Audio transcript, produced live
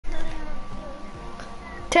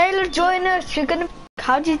Taylor, join us. You're gonna.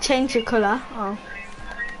 How do you change your colour? Oh.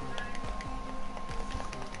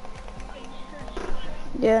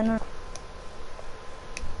 Yeah, no.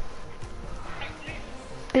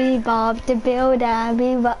 Be Bob the Builder.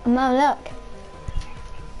 Be Bob. Mom, look.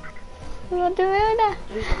 Bob the Builder.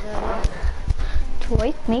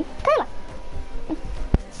 Toy me, Taylor.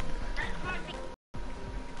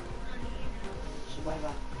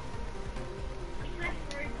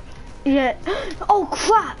 Yeah. Oh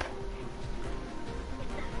crap!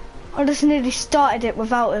 I just nearly started it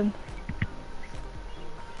without him.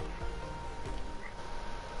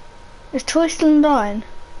 Is Toy still dying?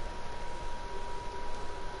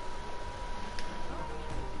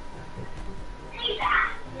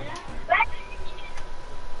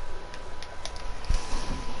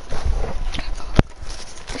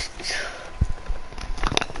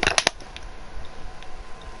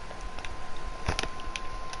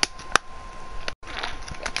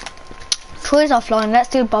 Toys offline, let's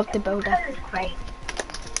do Bob the Builder. That was great.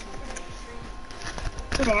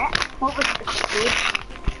 There, what was the code?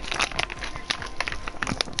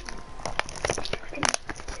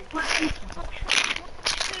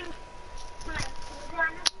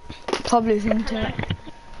 Probably into it.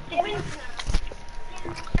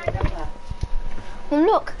 Oh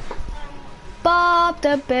look! Bob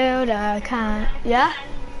the Builder can, yeah?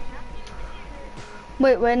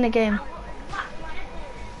 Wait, we're in the game.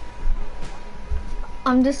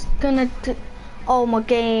 I'm just gonna do, oh my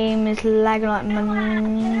game is lagging like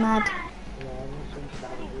mad.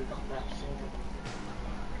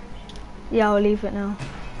 Yeah, I'll leave it now.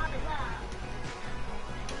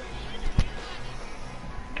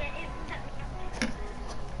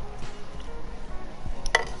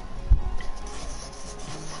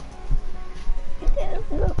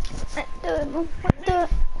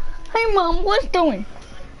 Hey Mom, what's doing?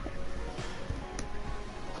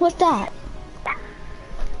 What's that?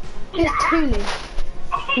 It's Thule.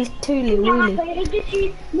 It's Thule, really.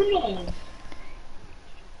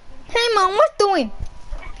 Hey Mom, what's doing?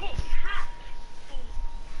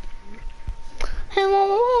 Hey Mom,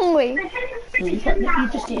 I'm hungry. You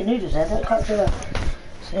just eat noodles there, that can't do that.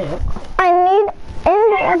 I need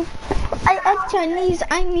Indian. I ate Chinese,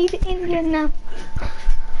 I need Indian now.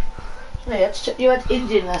 Yeah, you had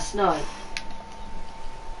Indian last night.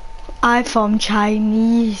 I'm from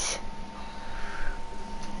Chinese.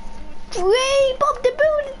 Hey, Bob the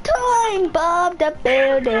Builder time! Bob the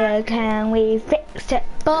Builder, can we fix it?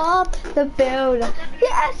 Bob the Builder,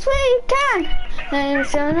 yes we can! And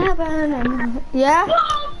it's gonna happen. Yeah?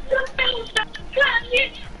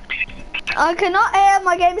 I cannot hear,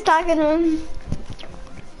 my game's tagging him.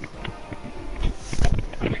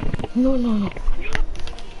 No.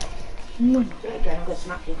 Do it again, I'm gonna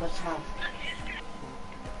smack you across the mouth.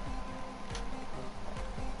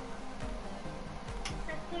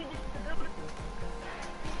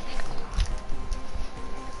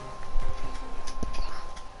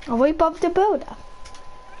 Are we Bob the Builder?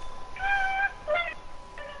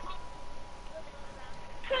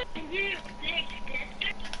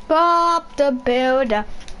 Bob the Builder.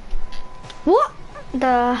 What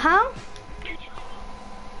the hell?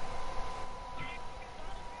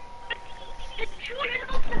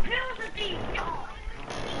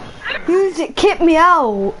 It kicked me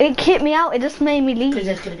out. It kicked me out. It just made me leave. Because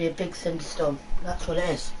there's going to be a big thunderstorm. That's what it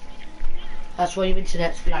is. That's why your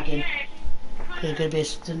internet's lagging. There's going to be a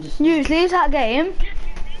thunderstorm. Use, leave that game.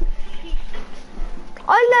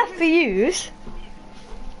 I left for use.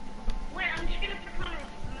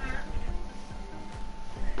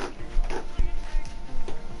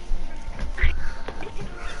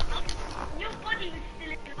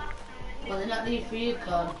 Well, they're not leave for you,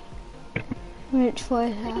 Con. Which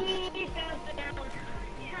way here?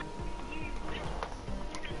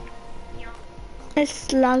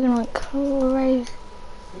 It's lagging like crazy.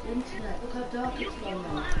 The internet, look how dark it's gone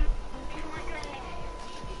now.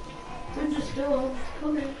 Thunderstorm,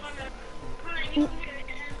 coming.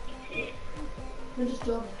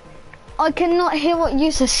 Thunderstorm. I cannot hear what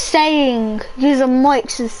you're saying. Your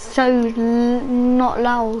mics is so not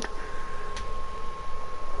loud.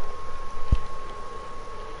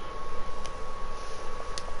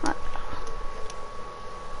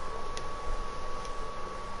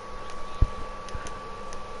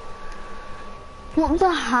 What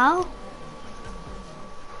the hell?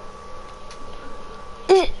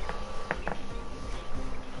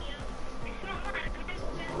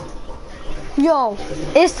 Yo,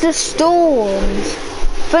 it's the storms.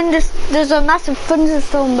 There's a massive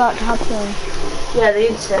thunderstorm about to happen. Yeah,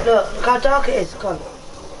 the internet. Look how dark it is. Come on.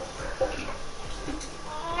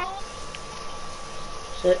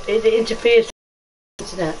 So it interferes with the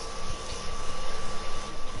internet?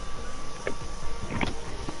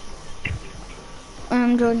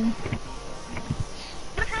 I'm joining.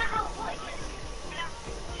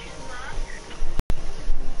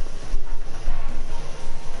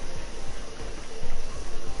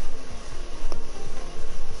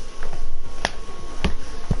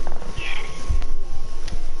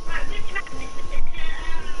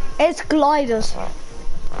 It's gliders.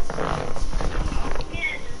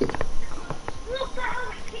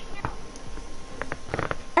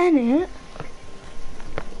 And it.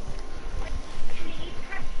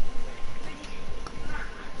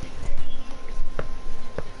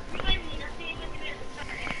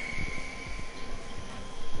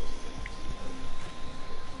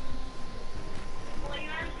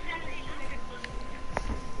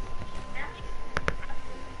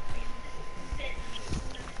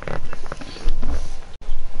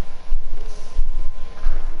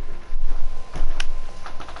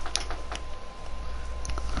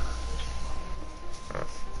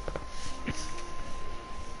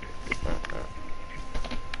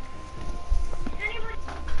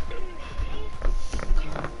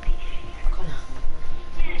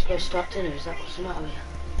 Go start dinner, is that what's the matter with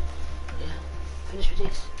you? Yeah, finish with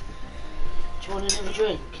this. Do you want another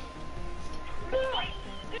drink?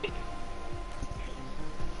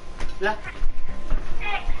 Yeah?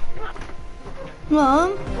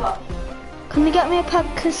 Mum, What? can you get me a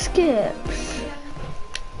pack of skips?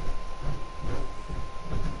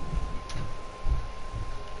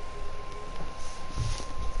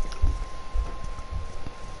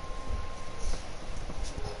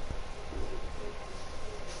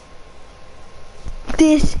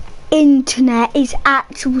 This internet is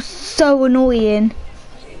actually so annoying.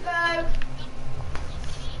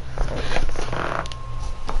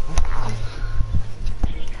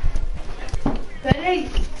 Ready?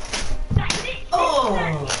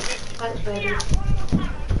 Oh! Thanks, baby.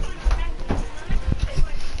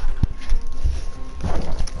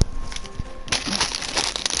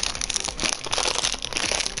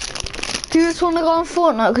 Do you just want to go on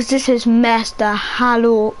Fortnite? Because this has messed the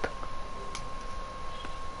hell up.